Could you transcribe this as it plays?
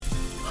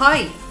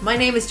Hi, my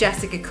name is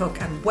Jessica Cook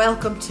and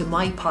welcome to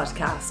my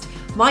podcast.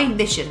 My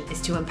mission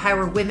is to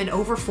empower women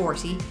over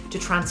 40 to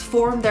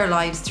transform their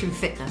lives through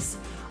fitness.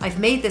 I've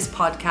made this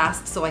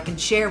podcast so I can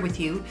share with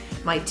you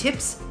my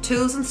tips,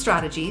 tools and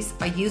strategies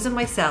I use on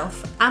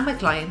myself and my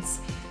clients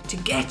to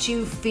get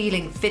you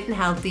feeling fit and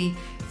healthy,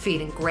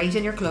 feeling great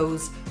in your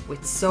clothes,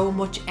 with so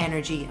much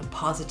energy and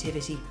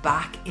positivity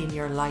back in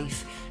your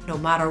life, no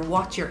matter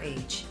what your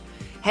age.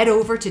 Head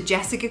over to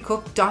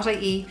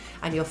jessicacook.ie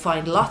and you'll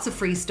find lots of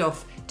free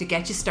stuff to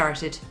get you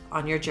started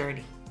on your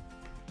journey.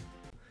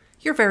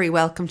 You're very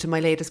welcome to my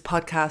latest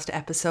podcast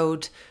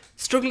episode,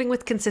 Struggling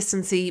with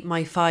Consistency,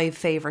 my 5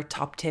 favourite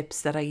top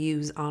tips that I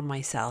use on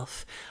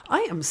myself.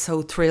 I am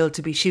so thrilled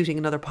to be shooting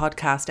another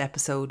podcast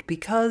episode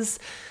because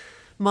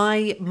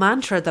my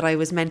mantra that I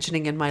was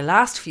mentioning in my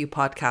last few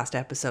podcast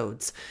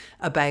episodes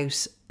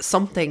about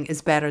something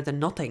is better than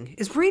nothing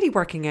is really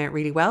working out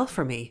really well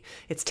for me.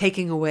 It's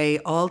taking away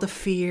all the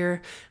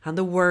fear and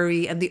the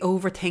worry and the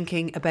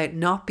overthinking about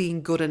not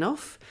being good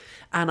enough.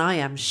 And I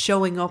am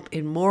showing up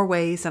in more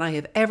ways than I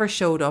have ever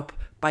showed up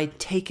by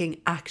taking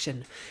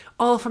action.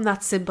 All from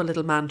that simple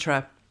little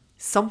mantra,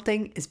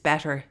 something is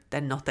better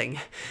than nothing.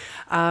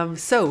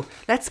 So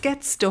let's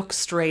get stuck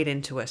straight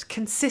into it.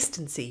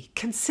 Consistency.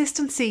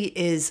 Consistency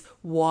is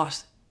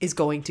what is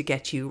going to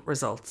get you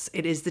results.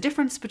 It is the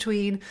difference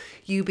between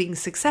you being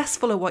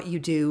successful at what you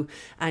do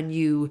and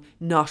you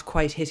not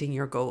quite hitting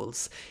your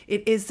goals.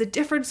 It is the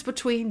difference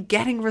between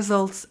getting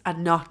results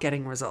and not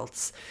getting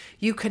results.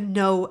 You can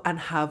know and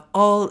have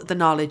all the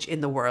knowledge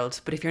in the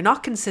world, but if you're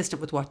not consistent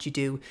with what you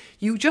do,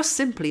 you just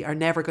simply are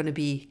never going to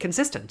be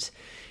consistent.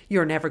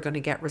 You're never going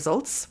to get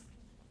results.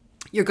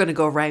 You're going to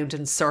go around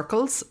in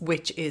circles,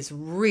 which is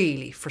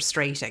really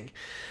frustrating.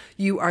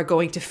 You are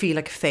going to feel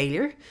like a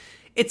failure.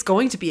 It's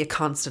going to be a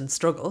constant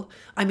struggle.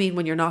 I mean,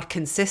 when you're not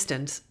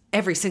consistent,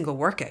 every single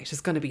workout is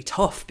going to be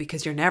tough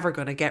because you're never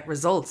going to get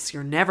results.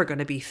 You're never going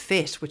to be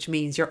fit, which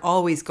means you're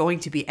always going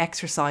to be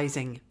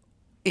exercising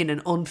in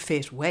an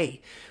unfit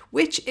way,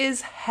 which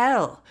is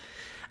hell.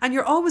 And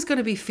you're always going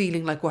to be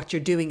feeling like what you're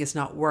doing is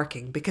not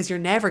working because you're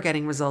never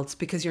getting results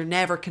because you're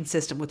never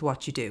consistent with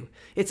what you do.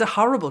 It's a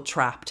horrible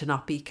trap to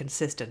not be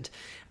consistent.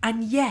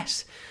 And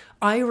yet,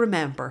 I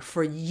remember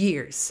for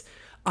years,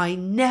 I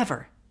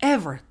never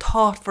ever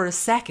thought for a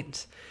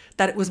second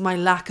that it was my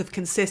lack of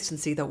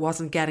consistency that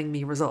wasn't getting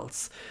me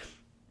results.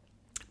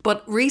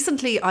 But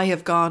recently I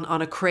have gone on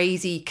a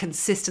crazy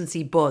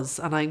consistency buzz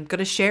and I'm going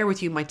to share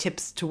with you my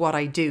tips to what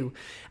I do.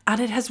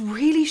 And it has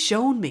really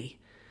shown me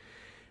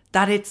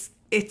that it's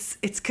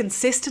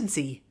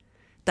consistency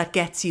that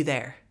gets you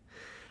there.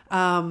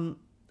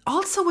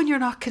 Also, when you're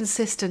not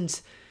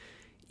consistent,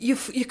 you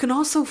can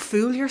also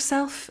fool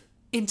yourself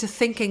into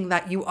thinking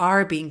that you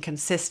are being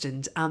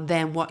consistent and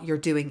then what you're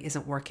doing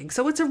isn't working.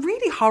 So it's a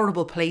really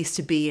horrible place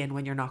to be in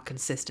when you're not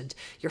consistent.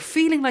 You're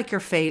feeling like you're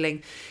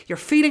failing. You're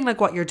feeling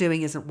like what you're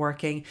doing isn't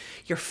working.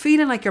 You're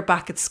feeling like you're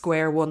back at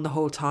square one the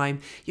whole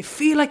time. You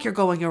feel like you're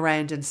going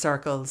around in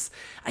circles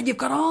and you've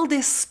got all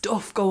this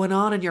stuff going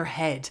on in your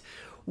head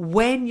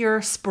when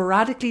you're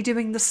sporadically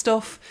doing the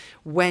stuff,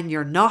 when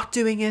you're not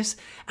doing it,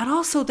 and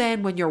also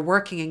then when you're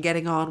working and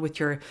getting on with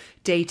your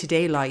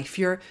day-to-day life,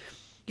 you're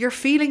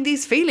feeling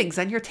these feelings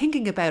and you're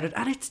thinking about it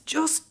and it's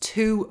just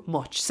too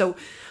much. So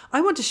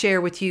I want to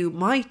share with you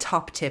my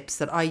top tips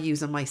that I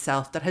use on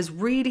myself that has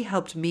really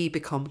helped me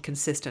become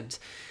consistent,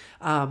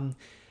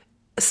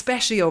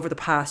 especially over the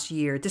past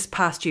year. This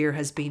past year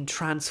has been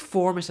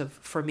transformative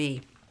for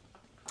me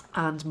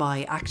and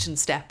my action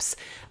steps,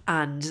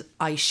 and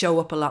I show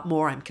up a lot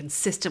more. I'm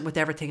consistent with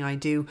everything I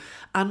do.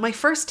 And my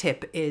first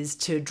tip is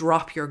to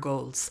drop your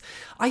goals.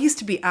 I used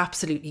to be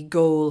absolutely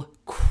goal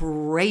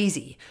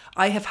crazy.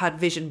 I have had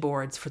vision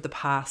boards for the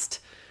past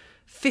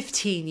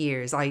 15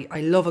 years. I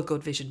love a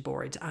good vision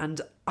board,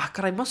 and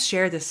God, I must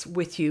share this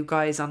with you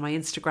guys on my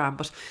Instagram,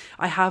 but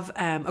I have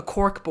a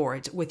cork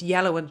board with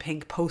yellow and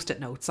pink post-it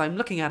notes. I'm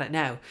looking at it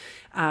now,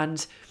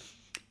 and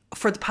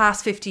for the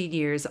past 15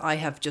 years, I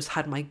have just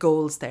had my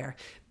goals there.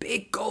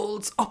 Big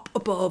goals up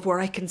above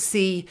where I can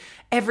see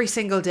every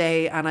single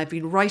day. And I've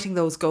been writing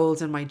those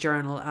goals in my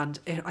journal and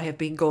I have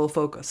been goal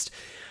focused.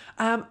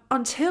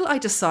 Until I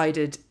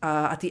decided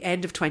at the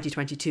end of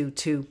 2022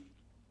 to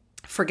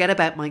forget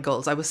about my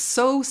goals. I was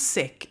so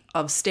sick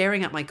of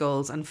staring at my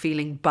goals and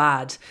feeling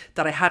bad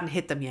that I hadn't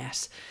hit them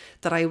yet,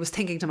 that I was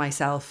thinking to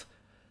myself,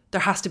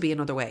 there has to be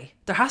another way.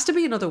 There has to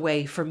be another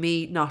way for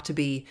me not to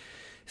be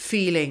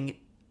feeling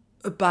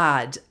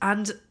bad.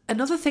 And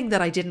another thing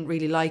that I didn't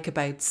really like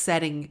about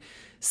seeing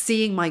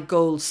my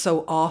goals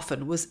so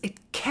often was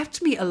it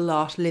kept me a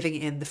lot living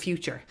in the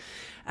future.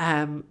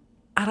 And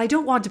I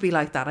don't want to be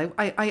like that.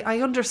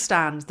 I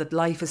understand that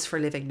life is for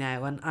living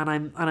now, and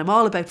I'm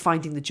all about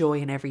finding the joy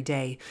in every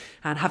day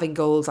and having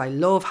goals. I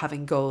love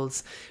having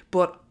goals.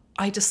 But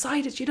I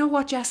decided, you know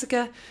what,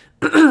 Jessica,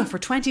 for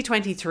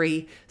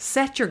 2023,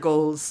 set your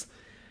goals.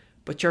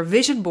 But your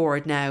vision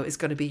board now is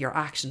going to be your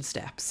action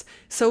steps.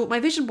 So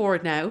my vision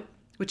board now,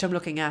 which I'm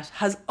looking at,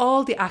 has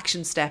all the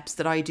action steps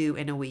that I do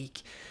in a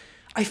week.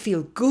 I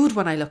feel good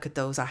when I look at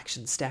those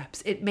action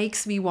steps. It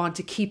makes me want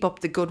to keep up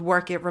the good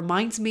work. It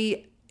reminds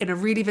me in a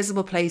really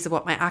visible place of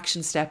what my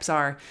action steps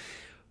are.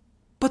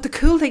 But the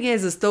cool thing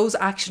is those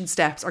action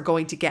steps are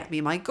going to get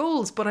me my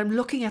goals, but I'm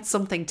looking at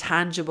something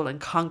tangible and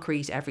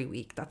concrete every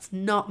week. That's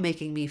not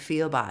making me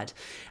feel bad.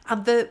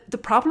 And the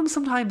problem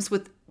sometimes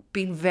with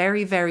being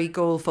very, very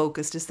goal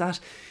focused is that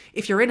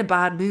if you're in a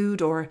bad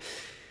mood, or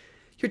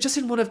you're just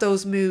in one of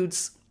those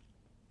moods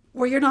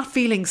where you're not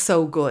feeling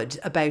so good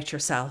about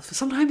yourself,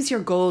 sometimes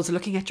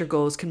looking at your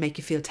goals can make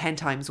you feel 10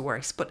 times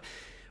worse. But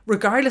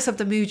regardless of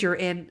the mood you're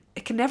in,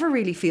 it can never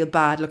really feel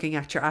bad looking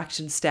at your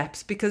action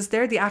steps, because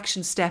they're the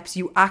action steps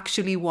you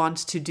actually want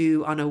to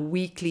do on a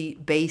weekly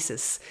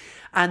basis,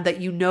 and that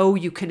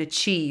you can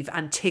achieve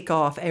and tick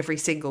off every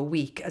single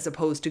week, as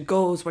opposed to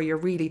goals where you're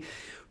really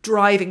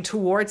driving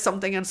towards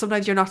something and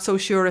sometimes you're not so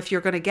sure if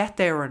you're going to get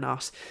there or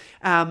not.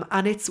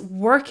 And it's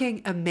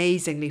working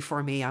amazingly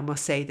for me, I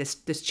must say,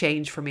 this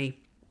change for me.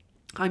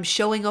 I'm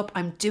showing up,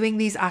 I'm doing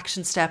these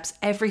action steps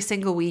every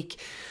single week.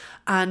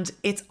 And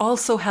it's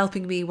also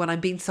helping me, when I'm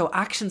being so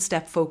action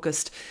step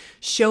focused,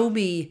 show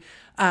me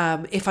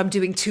if I'm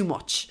doing too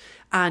much,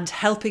 and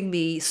helping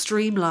me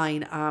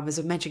streamline, as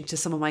I mentioned to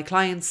some of my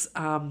clients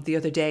the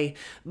other day,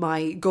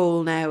 my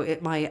goal now,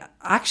 my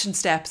action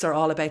steps are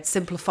all about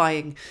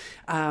simplifying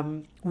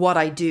what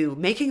I do,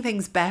 making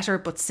things better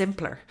but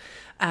simpler.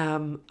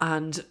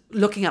 And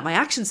looking at my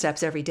action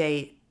steps every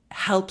day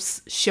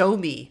helps show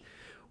me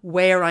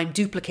where I'm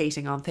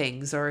duplicating on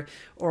things, or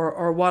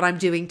what I'm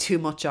doing too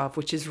much of,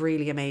 which is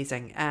really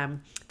amazing.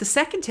 The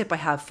second tip I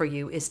have for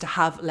you is to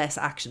have less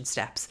action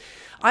steps.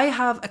 I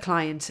have a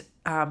client,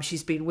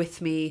 she's been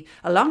with me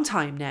a long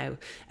time now,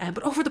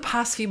 but over the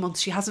past few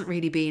months, she hasn't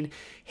really been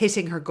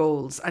hitting her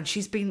goals, and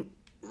she's been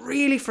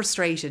really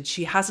frustrated.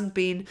 She hasn't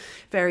been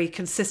very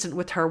consistent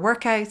with her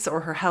workouts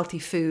or her healthy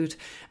food,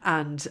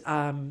 and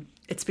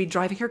it's been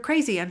driving her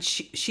crazy, and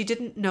she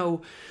didn't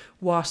know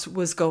what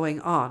was going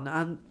on.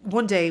 And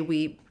one day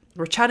we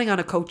were chatting on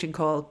a coaching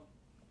call,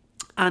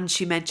 and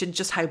she mentioned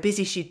just how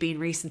busy she'd been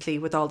recently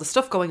with all the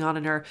stuff going on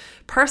in her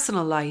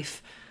personal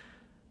life.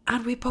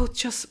 And we both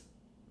just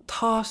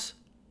thought,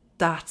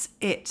 that's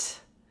it.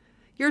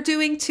 You're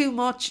doing too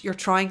much. You're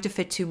trying to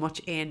fit too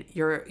much in.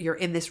 You're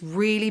in this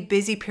really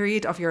busy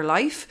period of your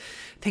life.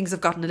 Things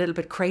have gotten a little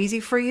bit crazy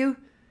for you.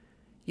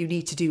 You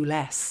need to do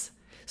less.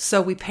 So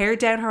we pared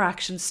down her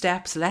action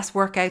steps, less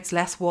workouts,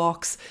 less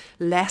walks,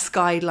 less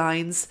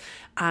guidelines,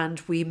 and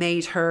we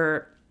made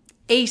her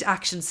 8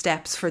 action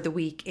steps for the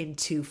week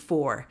into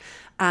 4.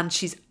 And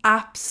she's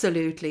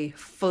absolutely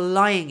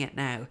flying it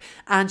now.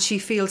 And she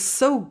feels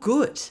so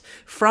good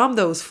from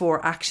those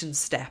 4 action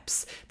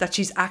steps that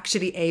she's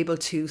actually able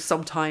to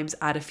sometimes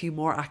add a few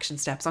more action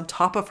steps on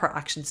top of her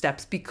action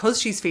steps,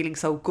 because she's feeling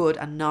so good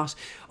and not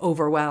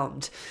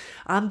overwhelmed.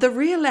 And the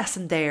real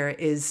lesson there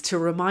is to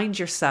remind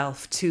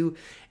yourself to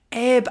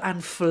ebb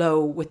and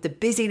flow with the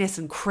busyness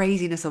and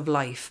craziness of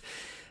life.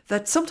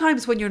 That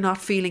sometimes when you're not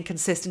feeling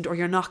consistent, or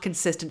you're not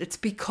consistent, it's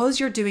because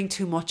you're doing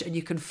too much and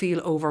you can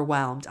feel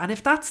overwhelmed. And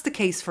if that's the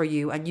case for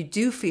you and you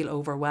do feel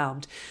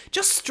overwhelmed,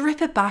 just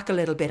strip it back a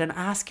little bit and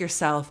ask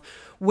yourself,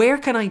 where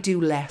can I do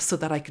less so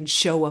that I can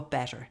show up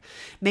better?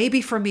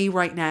 Maybe for me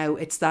right now,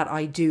 it's that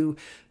I do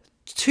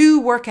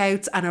 2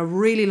 workouts and a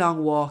really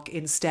long walk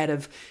instead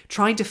of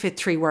trying to fit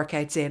 3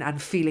 workouts in and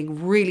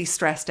feeling really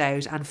stressed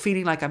out and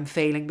feeling like I'm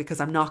failing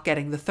because I'm not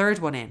getting the 3rd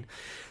one in.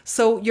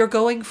 So you're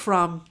going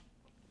from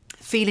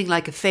feeling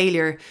like a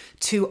failure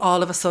to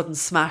all of a sudden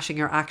smashing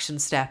your action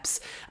steps.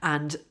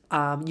 And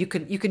you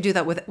can do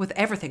that with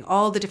everything,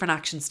 all the different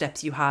action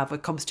steps you have when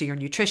it comes to your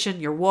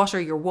nutrition, your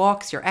water, your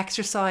walks, your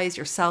exercise,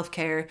 your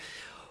self-care.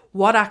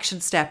 What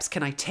action steps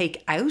can I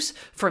take out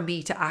for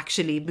me to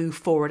actually move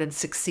forward and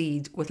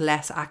succeed with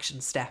less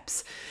action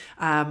steps?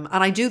 And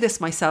I do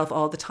this myself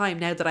all the time.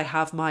 Now that I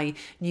have my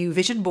new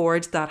vision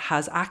board that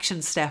has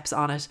action steps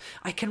on it,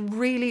 I can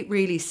really,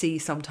 really see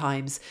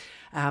sometimes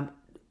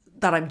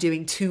that I'm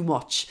doing too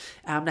much.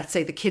 Let's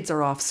say the kids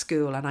are off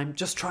school and I'm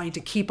just trying to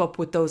keep up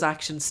with those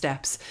action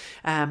steps.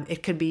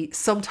 It can be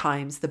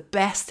sometimes the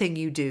best thing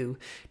you do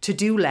to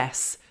do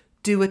less.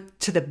 Do it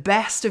to the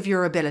best of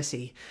your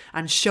ability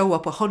and show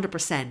up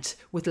 100%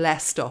 with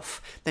less stuff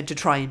than to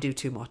try and do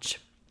too much.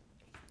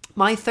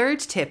 My third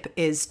tip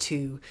is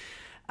to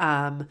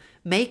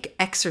make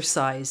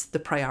exercise the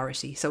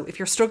priority. So if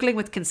you're struggling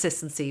with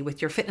consistency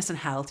with your fitness and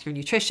health, your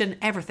nutrition,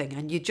 everything,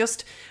 and you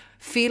just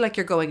feel like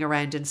you're going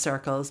around in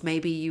circles,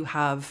 maybe you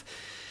have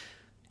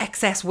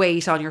excess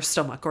weight on your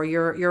stomach, or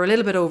you're a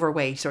little bit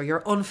overweight, or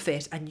you're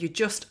unfit, and you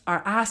just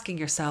are asking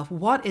yourself,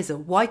 what is it?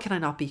 Why can I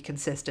not be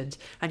consistent?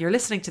 And you're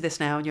listening to this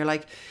now and you're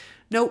like,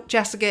 no,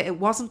 Jessica, it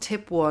wasn't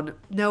tip 1.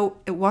 No,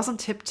 it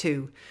wasn't tip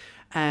 2.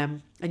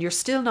 And you're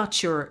still not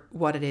sure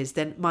what it is.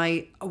 Then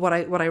what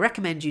I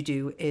recommend you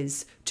do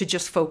is to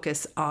just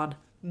focus on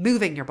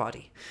moving your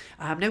body.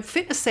 Now,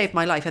 fitness saved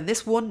my life, and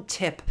this one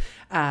tip,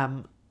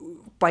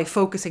 by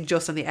focusing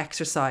just on the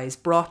exercise,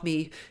 brought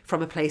me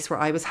from a place where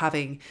I was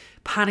having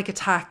panic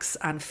attacks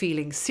and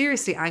feeling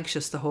seriously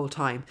anxious the whole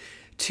time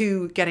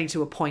to getting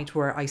to a point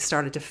where I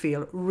started to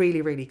feel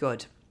really, really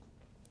good.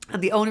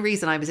 And the only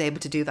reason I was able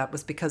to do that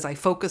was because I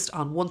focused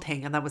on one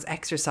thing, and that was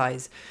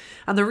exercise.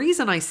 And the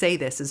reason I say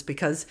this is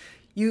because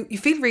you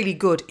feel really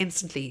good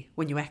instantly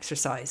when you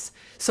exercise.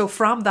 So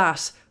from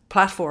that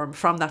platform,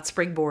 from that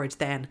springboard,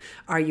 then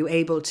are you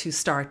able to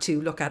start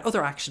to look at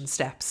other action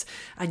steps,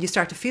 and you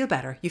start to feel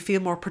better. You feel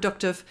more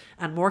productive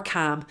and more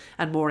calm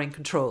and more in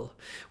control.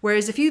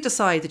 Whereas if you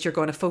decide that you're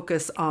going to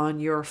focus on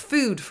your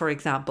food, for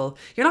example,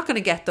 you're not going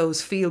to get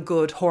those feel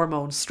good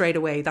hormones straight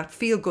away, that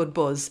feel good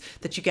buzz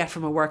that you get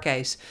from a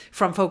workout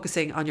from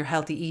focusing on your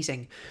healthy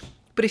eating.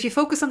 But if you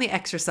focus on the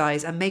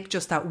exercise and make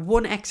just that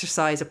one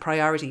exercise a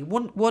priority,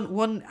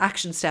 one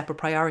action step a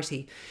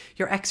priority,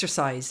 your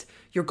exercise,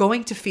 you're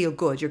going to feel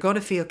good. You're going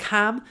to feel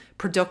calm,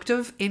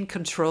 productive, in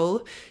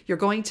control. You're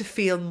going to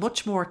feel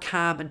much more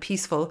calm and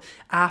peaceful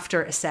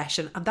after a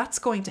session. And that's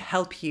going to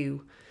help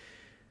you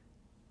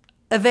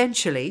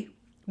eventually,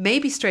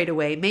 maybe straight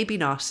away, maybe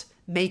not,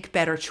 make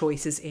better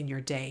choices in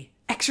your day.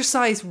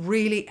 Exercise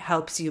really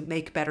helps you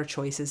make better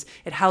choices.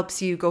 It helps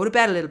you go to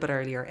bed a little bit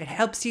earlier. It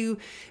helps you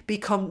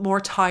become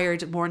more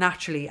tired more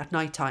naturally at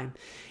nighttime.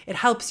 It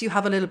helps you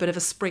have a little bit of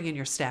a spring in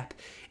your step.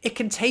 It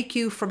can take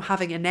you from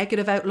having a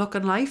negative outlook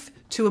on life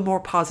to a more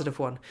positive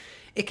one.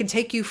 It can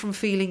take you from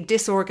feeling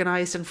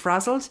disorganized and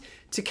frazzled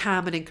to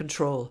calm and in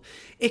control.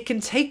 It can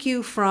take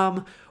you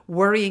from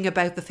worrying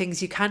about the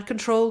things you can't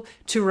control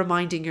to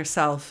reminding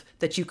yourself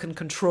that you can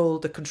control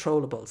the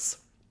controllables.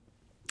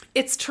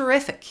 It's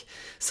terrific.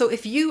 So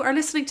if you are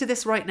listening to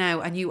this right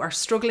now and you are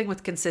struggling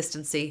with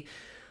consistency,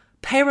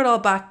 pare it all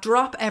back,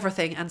 drop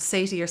everything and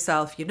say to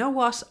yourself, you know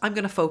what? I'm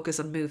going to focus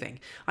on moving.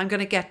 I'm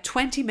going to get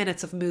 20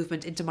 minutes of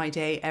movement into my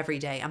day every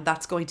day, and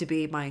that's going to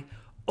be my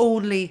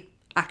only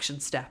action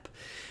step.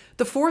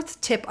 The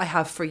fourth tip I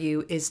have for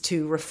you is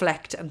to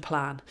reflect and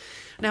plan.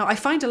 Now, I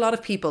find a lot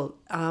of people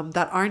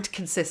that aren't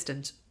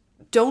consistent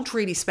don't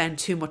really spend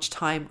too much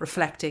time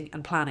reflecting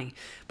and planning.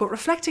 But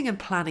reflecting and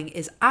planning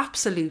is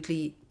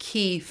absolutely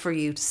key for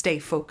you to stay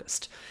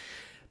focused.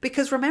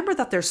 Because remember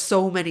that there's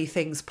so many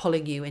things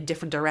pulling you in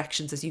different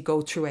directions as you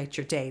go throughout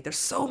your day. There's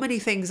so many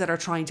things that are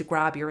trying to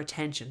grab your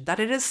attention that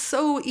it is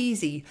so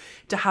easy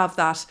to have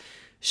that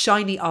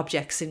shiny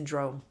object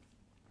syndrome,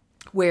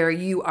 where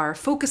you are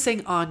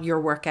focusing on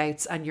your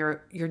workouts and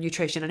your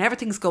nutrition and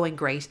everything's going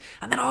great,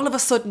 and then all of a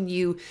sudden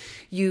you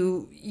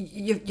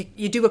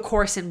do a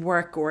course in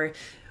work, or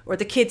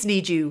the kids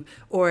need you,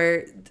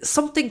 or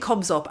something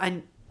comes up,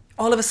 and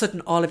all of a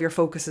sudden all of your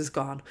focus is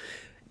gone.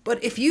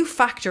 But if you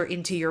factor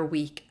into your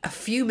week a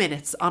few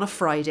minutes on a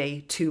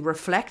Friday to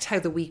reflect how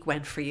the week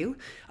went for you,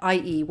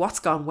 i.e. what's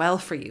gone well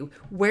for you,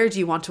 where do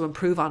you want to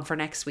improve on for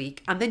next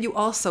week, and then you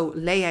also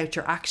lay out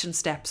your action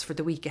steps for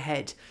the week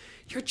ahead,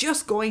 you're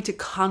just going to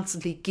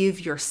constantly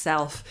give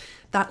yourself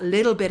that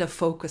little bit of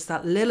focus,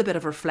 that little bit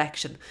of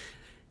reflection.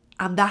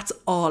 And that's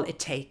all it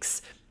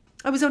takes.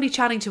 I was only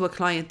chatting to a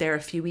client there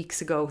a few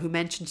weeks ago who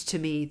mentioned to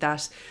me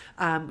that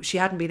she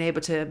hadn't been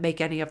able to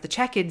make any of the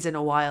check-ins in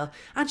a while,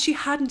 and she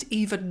hadn't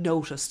even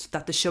noticed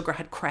that the sugar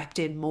had crept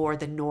in more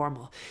than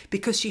normal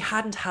because she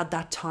hadn't had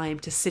that time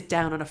to sit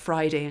down on a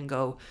Friday and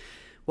go,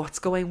 what's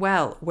going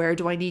well? Where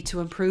do I need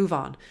to improve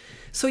on?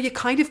 So you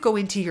kind of go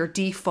into your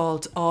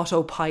default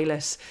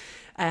autopilot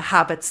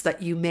habits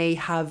that you may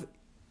have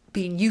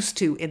been used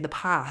to in the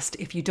past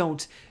if you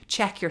don't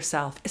check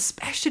yourself,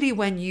 especially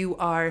when you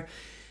are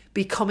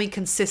becoming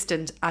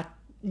consistent at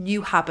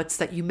new habits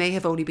that you may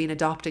have only been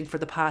adopting for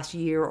the past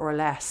year or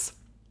less.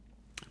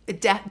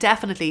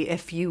 Definitely,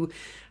 if you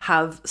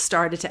have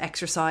started to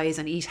exercise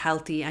and eat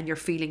healthy and you're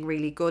feeling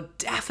really good,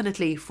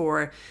 definitely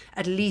for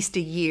at least a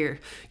year,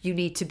 you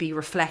need to be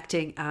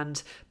reflecting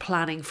and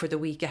planning for the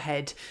week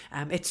ahead.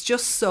 It's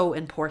just so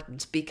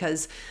important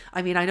because,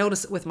 I mean, I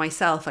notice with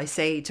myself, I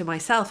say to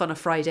myself on a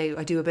Friday,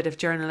 I do a bit of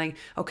journaling,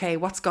 okay,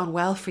 what's gone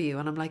well for you?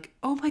 And I'm like,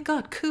 oh my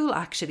God, cool,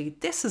 actually,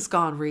 this has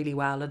gone really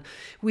well. And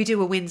we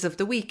do a wins of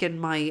the week in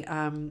my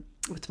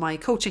with my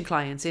coaching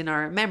clients in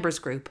our members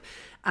group.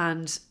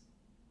 And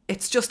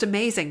it's just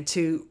amazing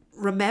to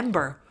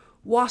remember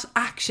what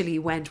actually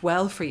went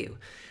well for you.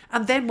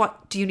 And then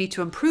what do you need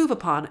to improve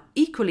upon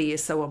equally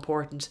is so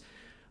important.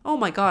 Oh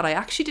my God, I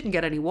actually didn't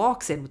get any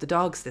walks in with the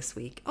dogs this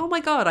week. Oh my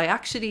God, I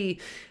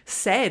actually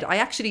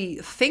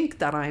think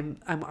that I'm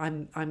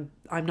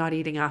not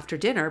eating after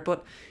dinner,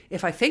 but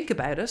if I think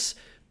about it,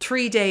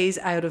 3 days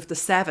out of the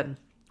 7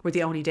 were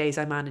the only days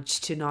I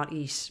managed to not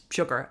eat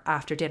sugar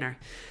after dinner.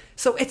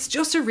 So it's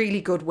just a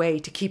really good way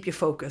to keep you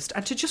focused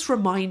and to just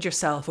remind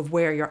yourself of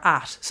where you're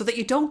at so that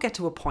you don't get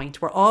to a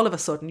point where all of a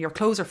sudden your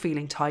clothes are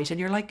feeling tight and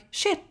you're like,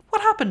 shit,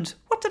 what happened?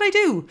 What did I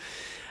do?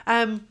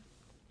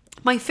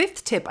 My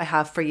fifth tip I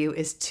have for you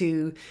is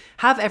to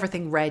have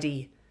everything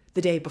ready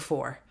the day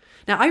before.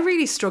 Now, I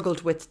really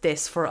struggled with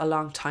this for a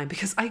long time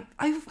because I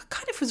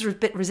kind of was a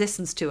bit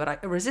resistant to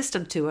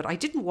it. I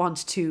didn't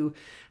want to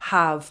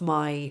have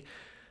my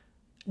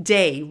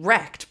day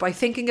wrecked by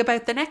thinking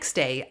about the next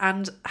day.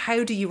 And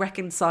how do you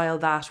reconcile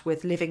that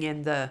with living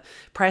in the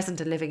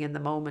present and living in the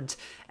moment?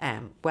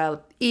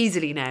 Well,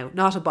 easily now,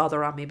 not a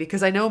bother on me,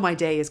 because I know my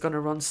day is going to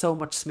run so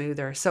much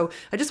smoother. So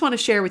I just want to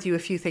share with you a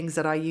few things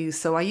that I use.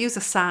 So I use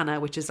Asana,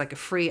 which is like a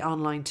free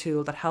online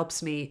tool that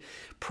helps me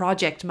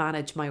project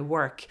manage my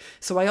work.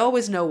 So I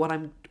always know what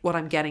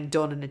I'm getting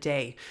done in a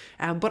day.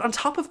 But on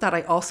top of that,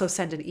 I also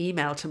send an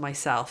email to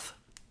myself.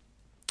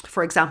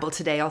 For example,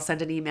 today I'll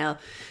send an email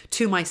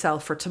to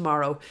myself for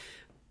tomorrow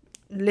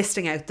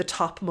listing out the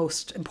top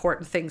most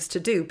important things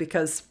to do,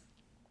 because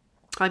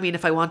I mean,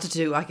 if I wanted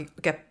to, I could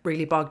get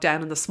really bogged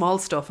down in the small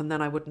stuff and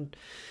then I wouldn't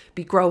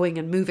be growing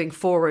and moving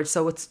forward.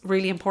 So it's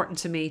really important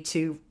to me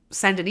to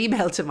send an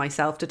email to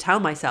myself to tell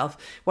myself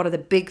what are the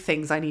big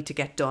things I need to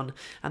get done.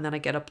 And then I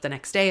get up the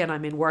next day and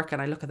I'm in work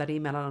and I look at that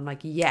email and I'm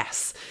like,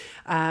 yes.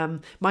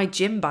 My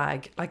gym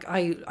bag, like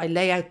I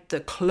lay out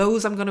the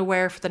clothes I'm going to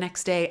wear for the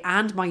next day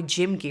and my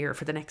gym gear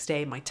for the next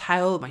day, my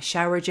towel, my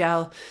shower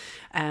gel,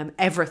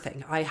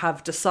 everything. I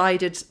have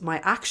decided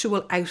my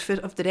actual outfit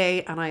of the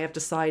day and I have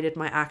decided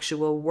my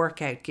actual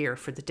workout gear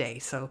for the day.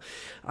 So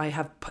I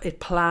have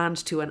it planned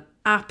to an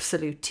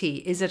absolute T.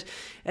 Is it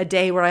a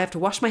day where I have to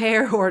wash my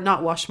hair or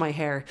not wash my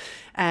hair?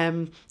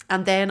 And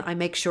then I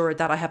make sure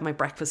that I have my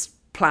breakfast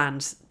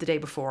planned the day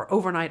before,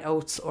 overnight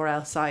oats, or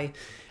else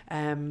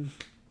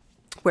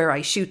where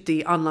I shoot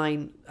the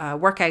online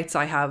workouts,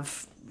 I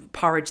have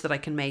porridge that I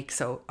can make.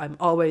 So I'm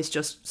always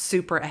just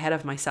super ahead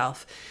of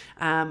myself.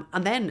 And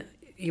then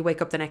you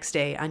wake up the next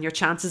day and your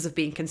chances of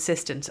being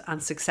consistent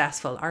and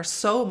successful are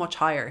so much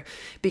higher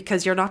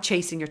because you're not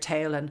chasing your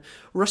tail and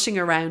rushing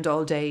around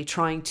all day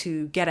trying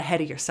to get ahead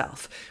of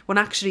yourself, when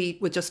actually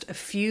with just a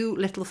few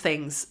little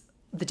things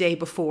the day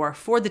before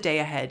for the day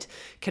ahead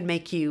can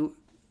make you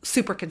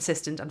super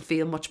consistent and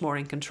feel much more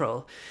in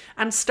control.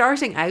 And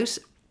starting out,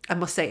 I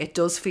must say, it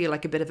does feel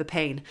like a bit of a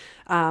pain,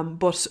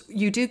 but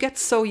you do get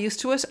so used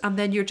to it and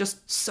then you're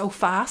just so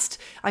fast.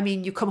 I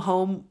mean, you come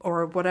home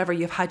or whatever,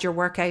 you've had your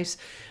workout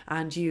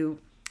and you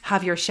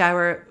have your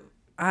shower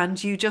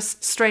and you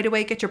just straight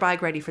away get your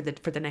bag ready for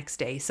the next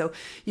day. So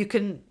you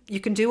can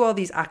do all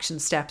these action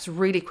steps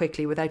really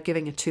quickly without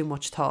giving it too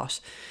much thought.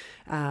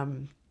 Yeah,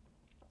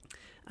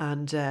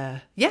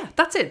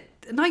 that's it.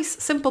 A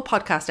nice, simple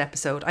podcast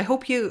episode. I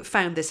hope you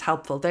found this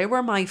helpful. They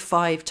were my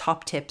 5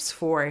 top tips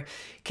for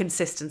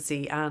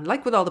consistency. And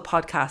like with all the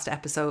podcast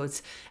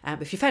episodes,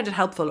 if you found it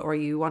helpful or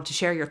you want to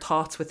share your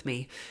thoughts with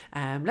me,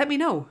 let me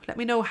know. Let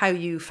me know how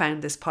you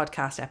found this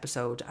podcast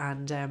episode.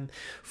 And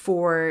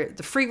for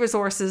the free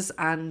resources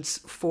and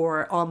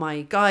for all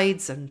my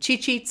guides and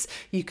cheat sheets,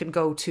 you can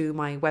go to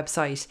my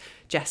website,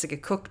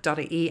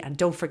 jessicacook.ie, and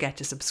don't forget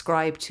to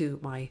subscribe to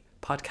my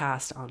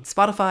podcast on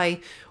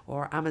Spotify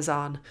or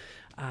Amazon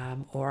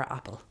or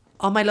Apple.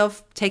 All my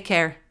love, take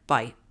care,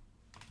 bye.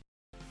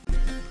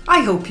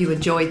 I hope you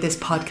enjoyed this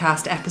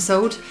podcast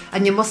episode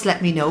and you must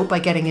let me know by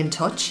getting in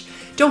touch.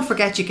 Don't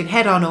forget you can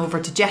head on over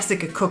to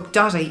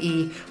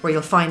jessicacook.ie where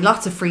you'll find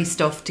lots of free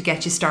stuff to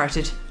get you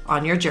started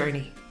on your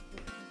journey.